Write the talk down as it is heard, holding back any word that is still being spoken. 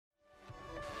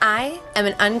I am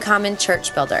an uncommon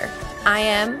church builder. I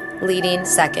am leading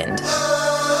second.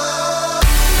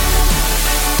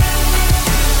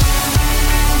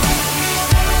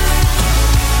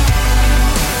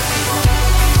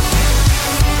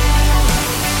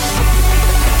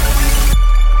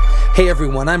 Hey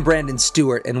everyone, I'm Brandon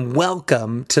Stewart, and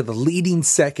welcome to the Leading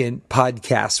Second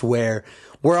podcast, where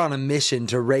we're on a mission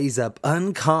to raise up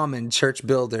uncommon church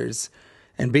builders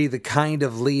and be the kind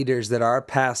of leaders that our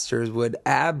pastors would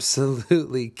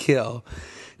absolutely kill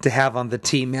to have on the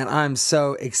team. Man, I'm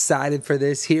so excited for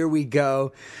this. Here we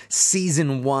go.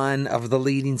 Season 1 of the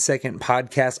Leading Second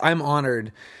podcast. I'm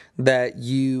honored that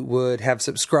you would have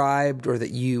subscribed or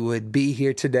that you would be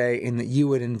here today and that you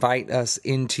would invite us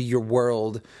into your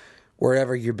world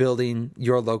wherever you're building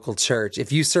your local church.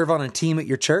 If you serve on a team at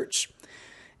your church,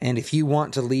 and if you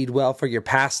want to lead well for your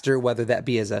pastor, whether that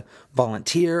be as a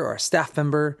volunteer or a staff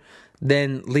member,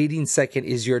 then Leading Second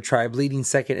is your tribe. Leading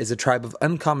Second is a tribe of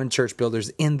uncommon church builders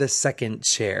in the second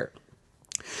chair.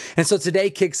 And so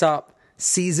today kicks off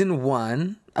season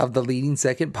 1 of the Leading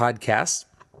Second podcast.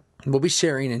 We'll be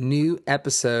sharing a new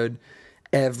episode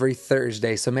every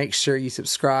Thursday. So make sure you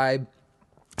subscribe,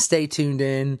 stay tuned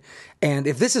in. And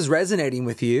if this is resonating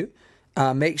with you,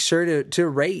 make sure to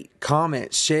rate,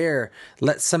 comment, share,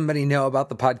 let somebody know about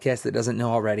the podcast that doesn't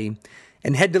know already.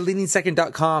 And head to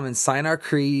leadingsecond.com and sign our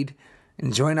creed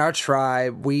and join our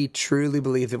tribe. We truly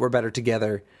believe that we're better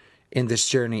together in this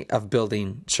journey of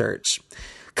building church.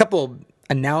 A couple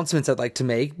announcements I'd like to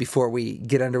make before we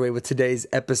get underway with today's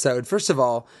episode. First of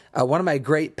all, one of my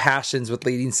great passions with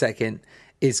Leading Second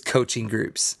is coaching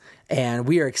groups. And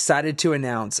we are excited to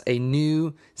announce a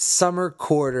new summer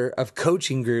quarter of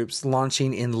coaching groups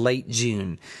launching in late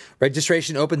June.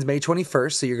 Registration opens May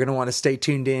 21st, so you're going to want to stay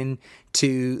tuned in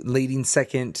to Leading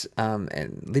Second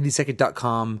and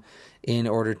leadingsecond.com in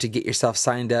order to get yourself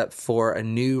signed up for a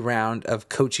new round of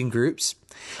coaching groups.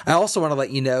 I also want to let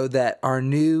you know that our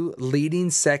new Leading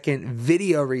Second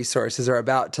video resources are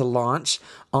about to launch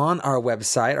on our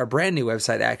website, our brand new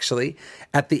website actually,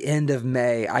 at the end of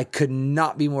May. I could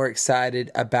not be more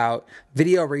excited about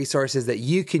video resources that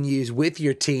you can use with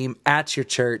your team at your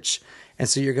church. And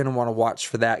so you're going to want to watch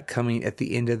for that coming at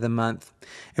the end of the month.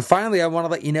 And finally, I want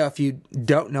to let you know, if you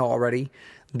don't know already,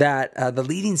 that the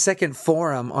Leading Second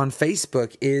Forum on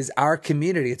Facebook is our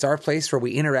community. It's our place where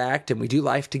we interact and we do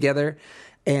life together.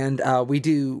 And we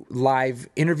do live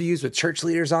interviews with church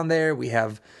leaders on there. We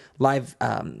have live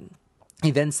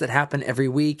events that happen every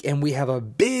week. And we have a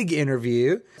big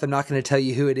interview. I'm not going to tell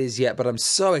you who it is yet, but I'm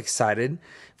so excited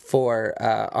for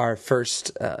our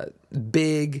first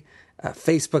big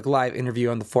Facebook Live interview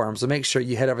on the forum. So make sure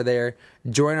you head over there,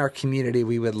 join our community.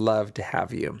 We would love to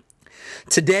have you.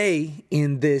 Today,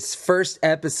 in this first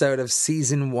episode of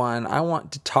season 1, I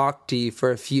want to talk to you for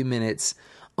a few minutes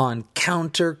on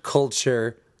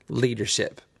counterculture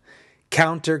leadership.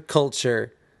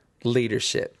 Counterculture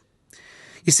leadership.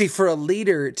 You see, for a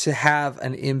leader to have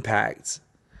an impact,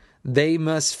 they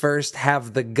must first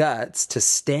have the guts to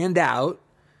stand out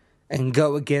and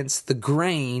go against the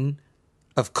grain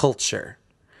of culture.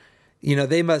 You know,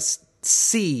 they must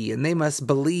see and they must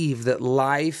believe that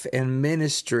life and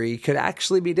ministry could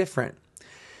actually be different.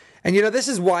 And you know, this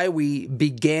is why we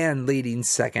began Leading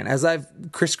Second. As I've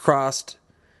crisscrossed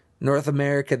North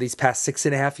America these past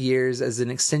 6.5 years as an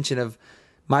extension of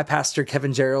my pastor,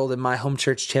 Kevin Gerald, and my home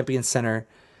church, Champion Center,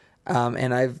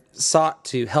 and I've sought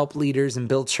to help leaders and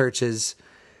build churches,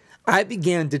 I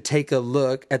began to take a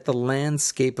look at the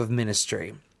landscape of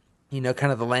ministry, you know,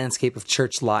 kind of the landscape of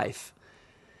church life.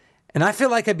 And I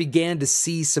feel like I began to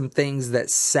see some things that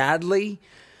sadly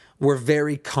were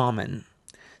very common,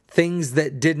 things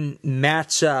that didn't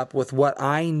match up with what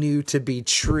I knew to be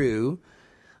true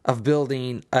of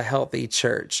building a healthy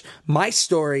church. My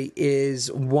story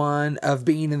is one of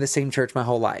being in the same church my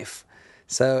whole life.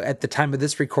 So at the time of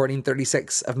this recording,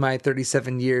 36 of my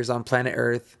 37 years on planet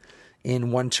Earth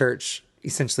in one church,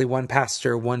 essentially one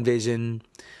pastor, one vision.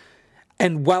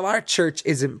 And while our church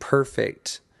isn't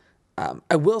perfect,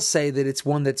 I will say that it's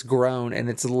one that's grown and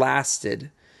it's lasted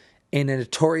in a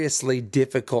notoriously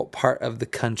difficult part of the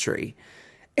country.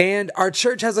 And our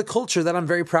church has a culture that I'm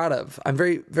very proud of. I'm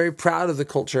very, very proud of the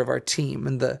culture of our team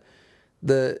and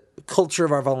the culture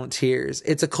of our volunteers.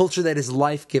 It's a culture that is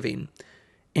life-giving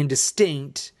and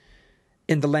distinct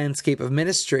in the landscape of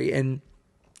ministry. And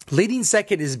Leading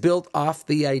Second is built off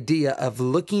the idea of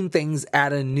looking things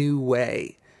at a new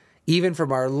way. Even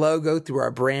from our logo, through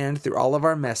our brand, through all of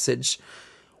our message,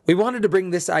 we wanted to bring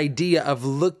this idea of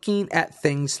looking at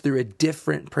things through a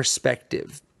different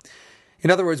perspective. In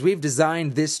other words, we've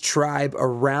designed this tribe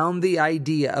around the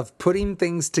idea of putting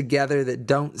things together that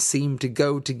don't seem to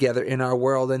go together in our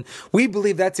world. And we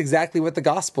believe that's exactly what the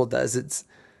gospel does.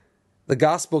 The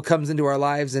gospel comes into our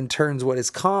lives and turns what is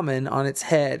common on its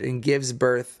head and gives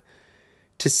birth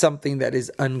to something that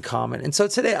is uncommon. And so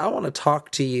today I want to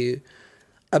talk to you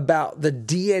about the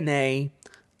DNA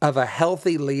of a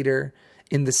healthy leader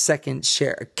in the second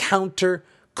chair, a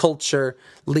counterculture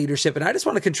leadership. And I just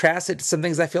want to contrast it to some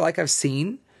things I feel like I've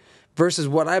seen versus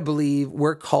what I believe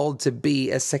we're called to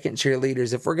be as second chair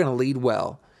leaders if we're going to lead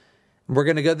well. We're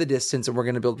going to go the distance and we're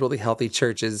going to build really healthy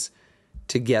churches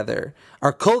together.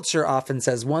 Our culture often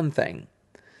says one thing,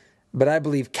 but I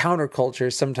believe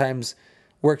counterculture sometimes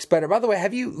works better. By the way,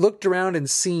 have you looked around and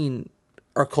seen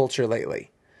our culture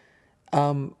lately?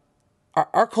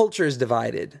 Our culture is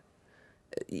divided.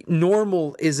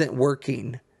 Normal isn't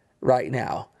working right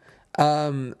now.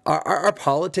 Our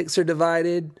politics are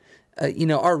divided.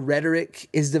 Our rhetoric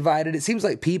is divided. It seems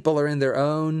like people are in their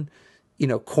own,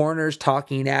 corners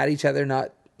talking at each other,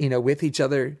 not, with each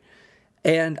other.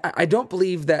 And I don't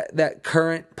believe that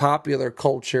current popular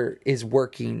culture is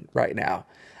working right now.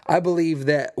 I believe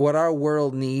that what our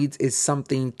world needs is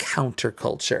something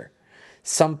counterculture,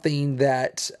 something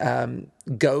that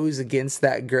goes against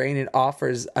that grain and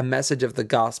offers a message of the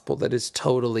gospel that is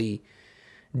totally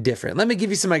different. Let me give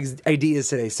you some ideas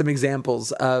today, some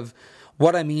examples of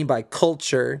what I mean by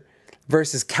culture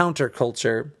versus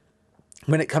counterculture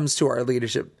when it comes to our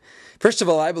leadership. First of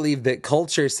all, I believe that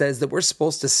culture says that we're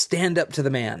supposed to stand up to the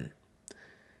man.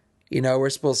 We're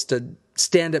supposed to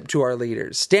stand up to our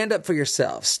leaders. Stand up for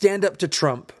yourself. Stand up to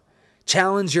Trump.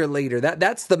 Challenge your leader.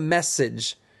 That's the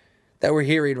message that we're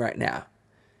hearing right now.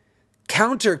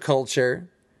 Counterculture,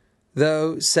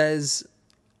 though, says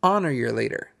honor your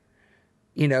leader.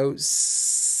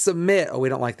 Submit. Oh, we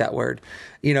don't like that word.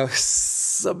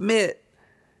 Submit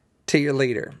to your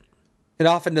leader. It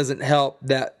often doesn't help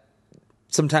that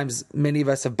sometimes many of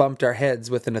us have bumped our heads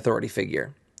with an authority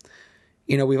figure.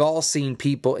 We've all seen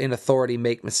people in authority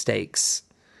make mistakes.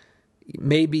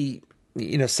 Maybe,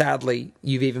 sadly,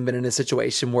 you've even been in a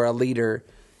situation where a leader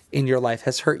in your life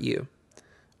has hurt you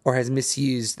or has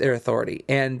misused their authority.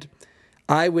 And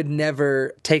I would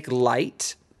never take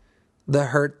light the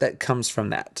hurt that comes from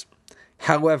that.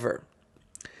 However,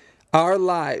 our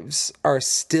lives are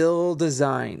still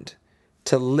designed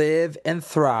to live and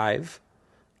thrive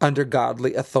under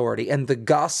godly authority. And the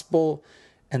gospel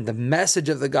and the message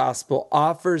of the gospel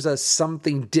offers us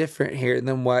something different here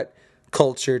than what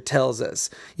culture tells us.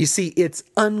 You see, it's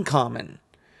uncommon.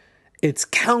 It's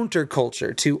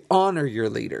counterculture to honor your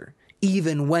leader,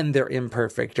 even when they're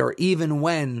imperfect or even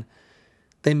when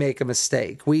they make a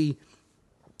mistake. We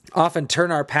often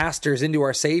turn our pastors into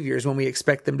our saviors when we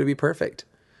expect them to be perfect.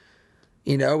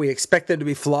 We expect them to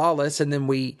be flawless, and then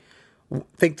we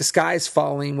think the sky's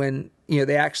falling when,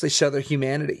 they actually show their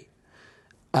humanity.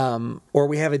 Or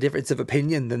we have a difference of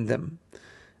opinion than them.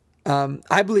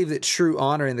 I believe that true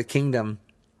honor in the kingdom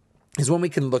is when we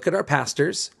can look at our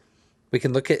pastors, we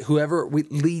can look at whoever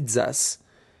leads us,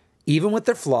 even with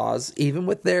their flaws, even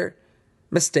with their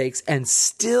mistakes, and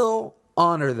still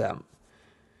honor them.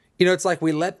 It's like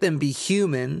we let them be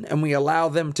human and we allow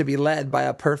them to be led by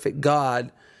a perfect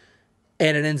God,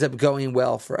 and it ends up going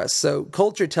well for us. So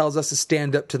culture tells us to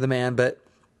stand up to the man, but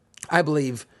I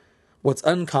believe what's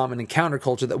uncommon in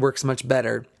counterculture that works much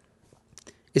better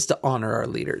is to honor our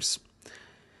leaders.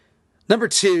 Number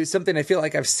two, something I feel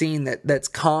like I've seen that's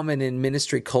common in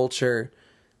ministry culture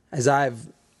as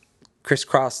I've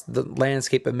crisscrossed the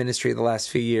landscape of ministry the last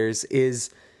few years is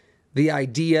the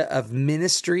idea of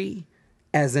ministry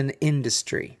as an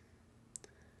industry.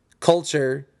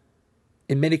 Culture,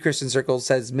 in many Christian circles,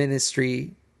 says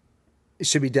ministry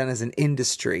should be done as an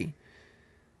industry.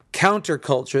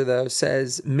 Counterculture, though,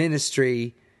 says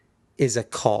ministry is a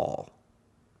call.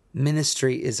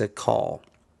 Ministry is a call.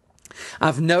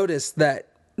 I've noticed that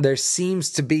there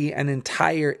seems to be an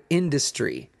entire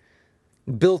industry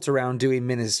built around doing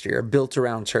ministry or built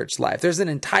around church life. There's an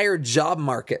entire job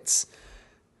markets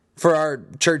for our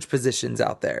church positions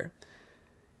out there.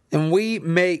 And we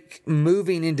make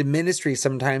moving into ministry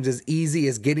sometimes as easy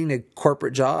as getting a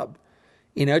corporate job.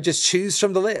 Just choose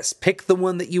from the list. Pick the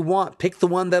one that you want. Pick the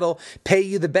one that'll pay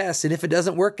you the best. And if it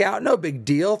doesn't work out, no big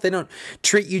deal. If they don't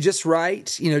treat you just right,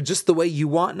 just the way you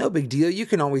want, no big deal. You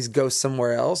can always go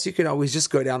somewhere else. You can always just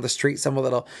go down the street, someone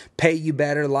that'll pay you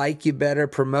better, like you better,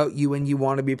 promote you when you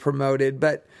want to be promoted.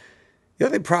 But the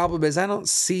only problem is I don't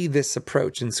see this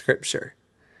approach in Scripture.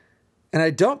 And I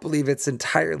don't believe it's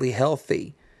entirely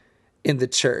healthy in the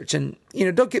church. And,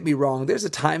 don't get me wrong, there's a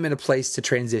time and a place to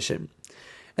transition.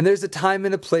 And there's a time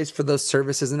and a place for those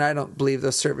services, and I don't believe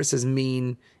those services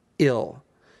mean ill.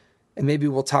 And maybe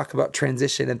we'll talk about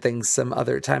transition and things some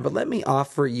other time, but let me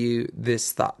offer you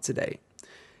this thought today.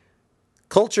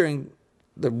 Culture in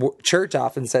the church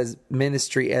often says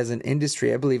ministry as an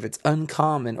industry. I believe it's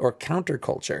uncommon or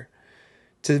counterculture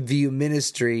to view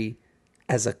ministry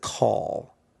as a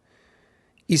call.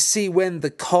 You see, when the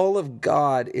call of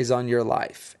God is on your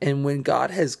life, and when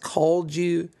God has called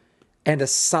you and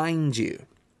assigned you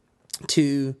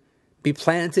to be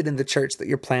planted in the church that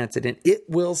you're planted in, it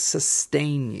will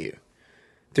sustain you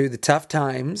through the tough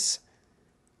times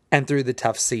and through the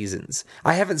tough seasons.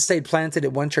 I haven't stayed planted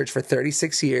at one church for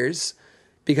 36 years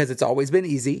because it's always been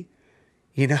easy,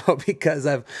 because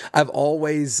I've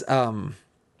always,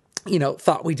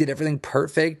 thought we did everything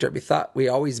perfect, or we thought we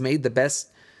always made the best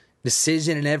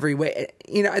decision in every way.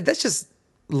 That's just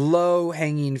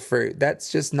low-hanging fruit.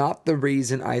 That's just not the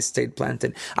reason I stayed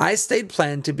planted. I stayed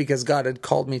planted because God had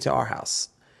called me to our house,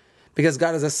 because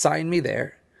God has assigned me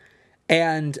there.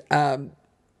 And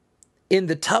in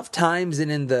the tough times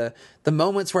and in the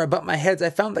moments where I bumped my heads, I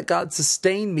found that God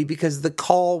sustained me because the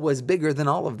call was bigger than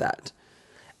all of that.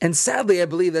 And sadly, I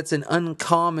believe that's an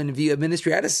uncommon view of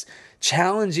ministry. I just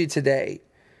challenge you today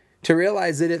to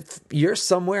realize that if you're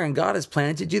somewhere and God has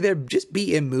planted you there, just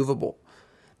be immovable.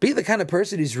 Be the kind of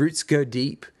person whose roots go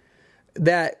deep,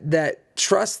 that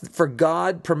trusts for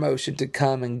God promotion to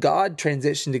come and God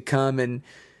transition to come. And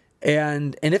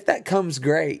if that comes,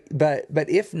 great. But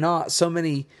if not, so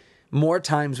many more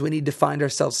times we need to find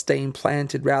ourselves staying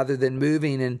planted rather than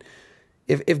moving. And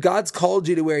if God's called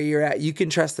you to where you're at, you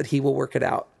can trust that He will work it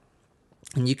out.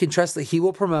 And you can trust that He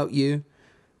will promote you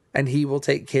and He will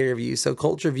take care of you. So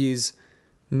culture views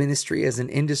ministry as an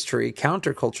industry.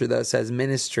 Counterculture, though, says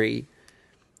ministry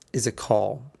is a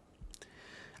call.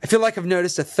 I feel like I've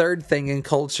noticed a third thing in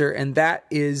culture, and that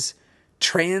is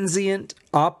transient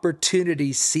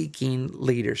opportunity-seeking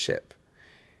leadership.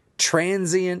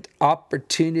 Transient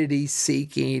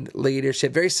opportunity-seeking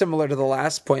leadership. Very similar to the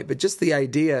last point, but just the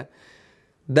idea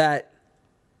that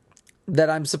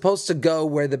I'm supposed to go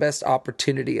where the best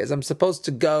opportunity is. I'm supposed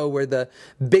to go where the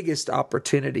biggest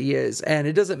opportunity is. And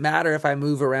it doesn't matter if I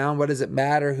move around. What does it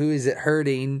matter? Who is it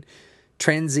hurting?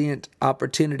 Transient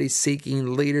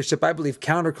opportunity-seeking leadership. I believe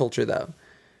counterculture, though,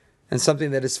 and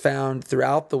something that is found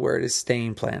throughout the Word, is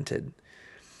staying planted.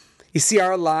 You see,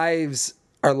 our lives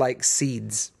are like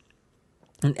seeds,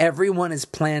 and everyone is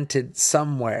planted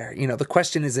somewhere. The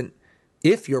question isn't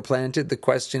if you're planted, the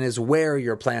question is where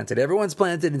you're planted. Everyone's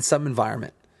planted in some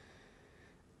environment.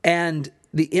 And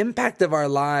the impact of our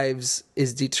lives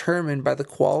is determined by the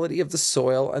quality of the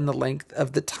soil and the length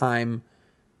of the time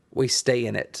we stay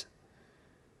in it.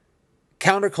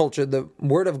 Counterculture, the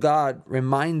Word of God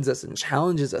reminds us and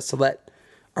challenges us to let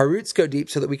our roots go deep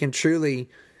so that we can truly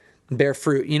bear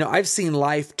fruit. I've seen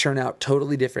life turn out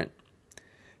totally different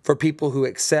for people who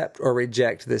accept or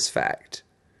reject this fact,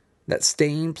 that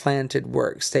staying planted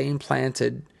works. Staying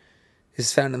planted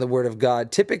is found in the Word of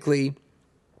God. Typically,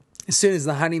 as soon as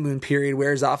the honeymoon period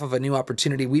wears off of a new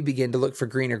opportunity, we begin to look for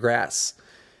greener grass,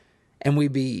 and we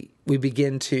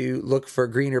begin to look for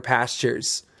greener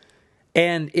pastures.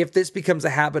 And if this becomes a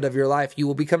habit of your life, you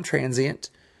will become transient.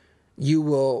 You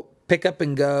will pick up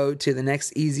and go to the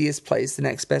next easiest place, the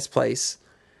next best place.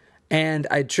 And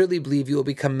I truly believe you will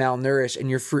become malnourished and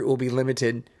your fruit will be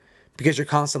limited because you're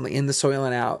constantly in the soil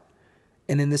and out.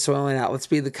 And in the soil and out, let's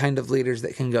be the kind of leaders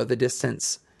that can go the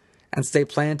distance and stay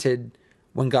planted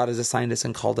when God has assigned us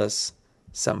and called us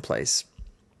someplace.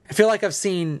 I feel like I've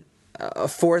seen a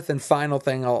fourth and final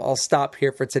thing. I'll stop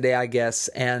here for today, I guess.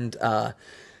 And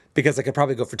because I could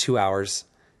probably go for 2 hours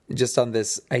just on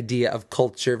this idea of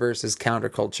culture versus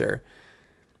counterculture.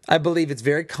 I believe it's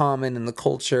very common in the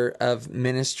culture of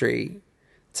ministry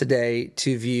today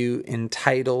to view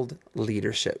entitled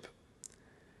leadership.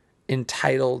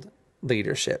 Entitled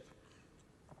leadership.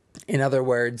 In other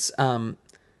words, young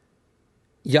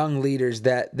leaders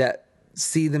that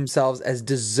see themselves as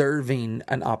deserving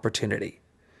an opportunity,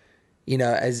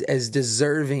 as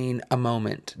deserving a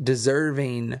moment,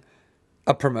 deserving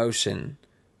a promotion,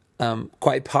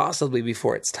 quite possibly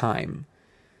before it's time.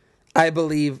 I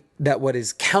believe that what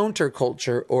is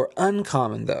counterculture or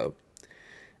uncommon, though,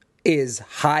 is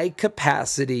high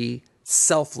capacity,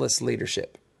 selfless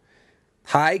leadership.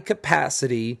 High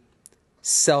capacity,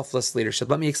 selfless leadership.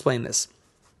 Let me explain this.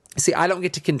 See, I don't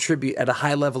get to contribute at a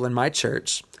high level in my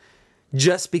church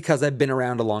just because I've been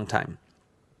around a long time,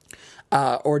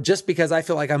 or just because I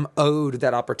feel like I'm owed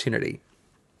that opportunity,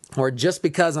 or just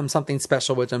because I'm something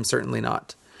special, which I'm certainly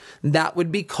not. That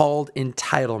would be called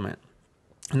entitlement.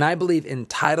 And I believe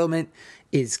entitlement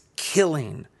is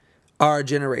killing our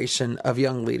generation of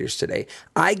young leaders today.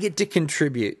 I get to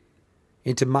contribute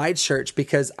into my church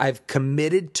because I've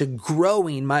committed to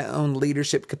growing my own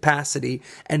leadership capacity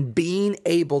and being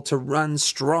able to run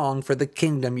strong for the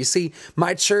kingdom. You see,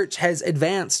 my church has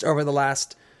advanced over the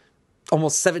last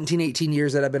almost 17, 18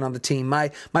 years that I've been on the team. My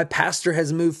pastor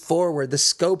has moved forward. The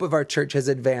scope of our church has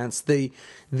advanced. The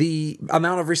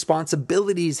amount of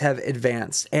responsibilities have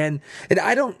advanced. And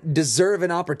I don't deserve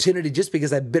an opportunity just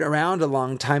because I've been around a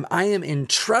long time. I am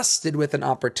entrusted with an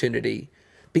opportunity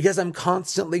because I'm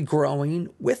constantly growing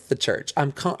with the church.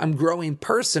 I'm growing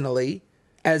personally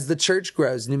as the church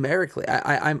grows numerically.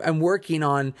 I'm working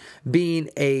on being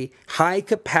a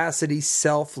high-capacity,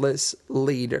 selfless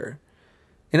leader.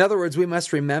 In other words, we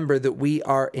must remember that we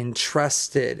are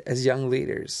entrusted as young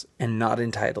leaders and not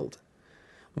entitled.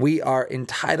 We are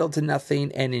entitled to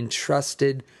nothing and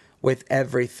entrusted with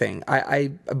everything.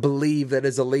 I believe that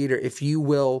as a leader, if you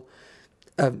will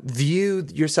view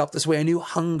yourself this way, a new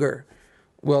hunger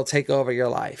will take over your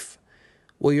life.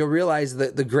 Well, you'll realize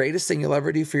that the greatest thing you'll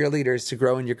ever do for your leader is to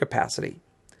grow in your capacity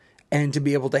and to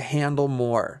be able to handle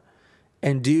more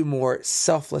and do more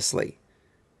selflessly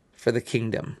for the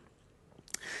kingdom.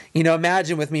 You know,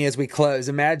 imagine with me as we close,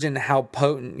 imagine how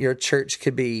potent your church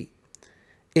could be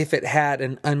if it had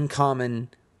an uncommon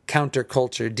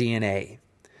counterculture DNA.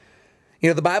 You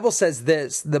know, the Bible says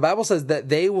this. The Bible says that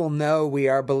they will know we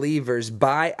are believers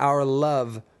by our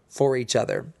love for each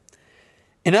other.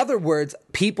 In other words,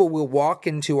 people will walk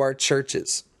into our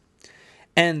churches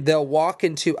and they'll walk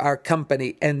into our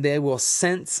company and they will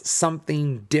sense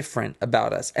something different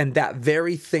about us. And that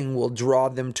very thing will draw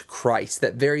them to Christ.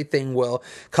 That very thing will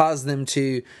cause them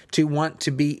to want to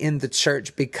be in the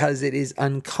church because it is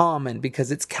uncommon,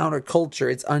 because it's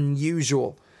counterculture, it's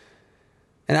unusual.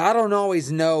 And I don't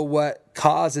always know what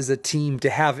causes a team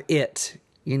to have it,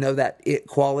 that it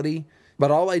quality.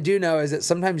 But all I do know is that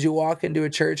sometimes you walk into a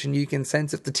church and you can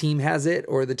sense if the team has it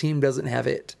or the team doesn't have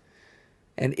it.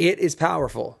 And it is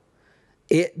powerful.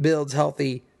 It builds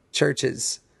healthy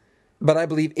churches. But I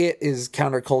believe it is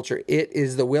counterculture. It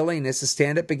is the willingness to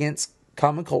stand up against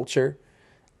common culture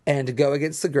and to go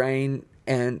against the grain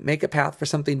and make a path for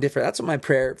something different. That's what my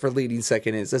prayer for Leading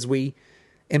Second is as we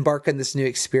embark on this new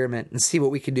experiment and see what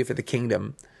we can do for the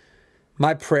kingdom.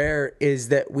 My prayer is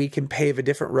that we can pave a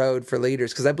different road for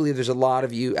leaders, because I believe there's a lot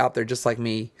of you out there just like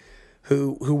me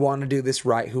who want to do this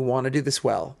right, who want to do this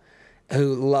well,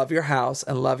 who love your house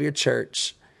and love your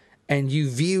church, and you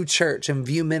view church and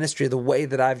view ministry the way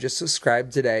that I've just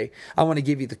described today. I want to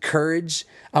give you the courage.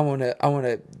 I want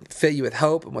to fill you with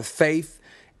hope and with faith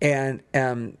and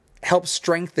help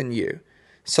strengthen you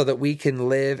so that we can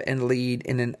live and lead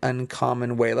in an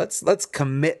uncommon way. Let's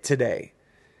commit today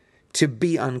to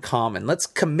be uncommon. Let's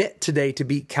commit today to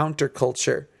be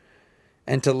counterculture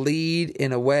and to lead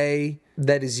in a way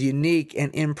that is unique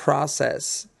and in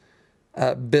process.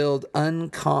 Build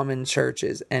uncommon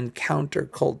churches and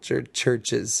counterculture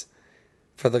churches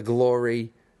for the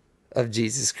glory of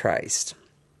Jesus Christ.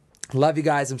 Love you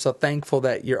guys. I'm so thankful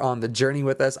that you're on the journey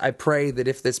with us. I pray that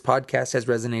if this podcast has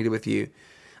resonated with you,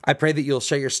 I pray that you'll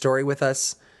share your story with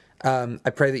us.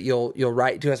 I pray that you'll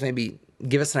write to us, maybe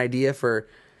give us an idea for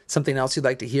something else you'd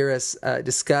like to hear us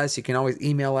discuss. You can always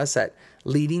email us at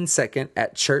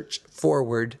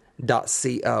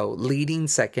leadingsecond@churchforward.co.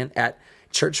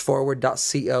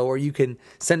 leadingsecond@churchforward.co, or you can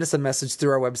send us a message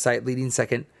through our website,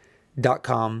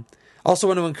 leadingsecond.com. Also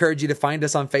want to encourage you to find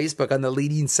us on Facebook on the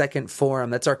Leading Second Forum.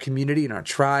 That's our community and our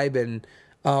tribe, and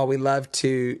we love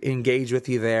to engage with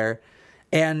you there.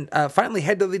 And finally,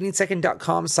 head to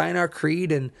leadingsecond.com, sign our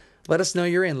creed, and let us know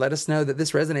you're in. Let us know that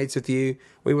this resonates with you.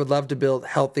 We would love to build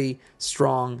healthy,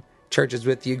 strong churches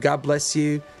with you. God bless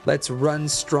you. Let's run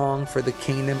strong for the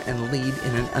kingdom and lead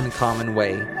in an uncommon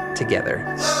way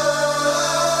together.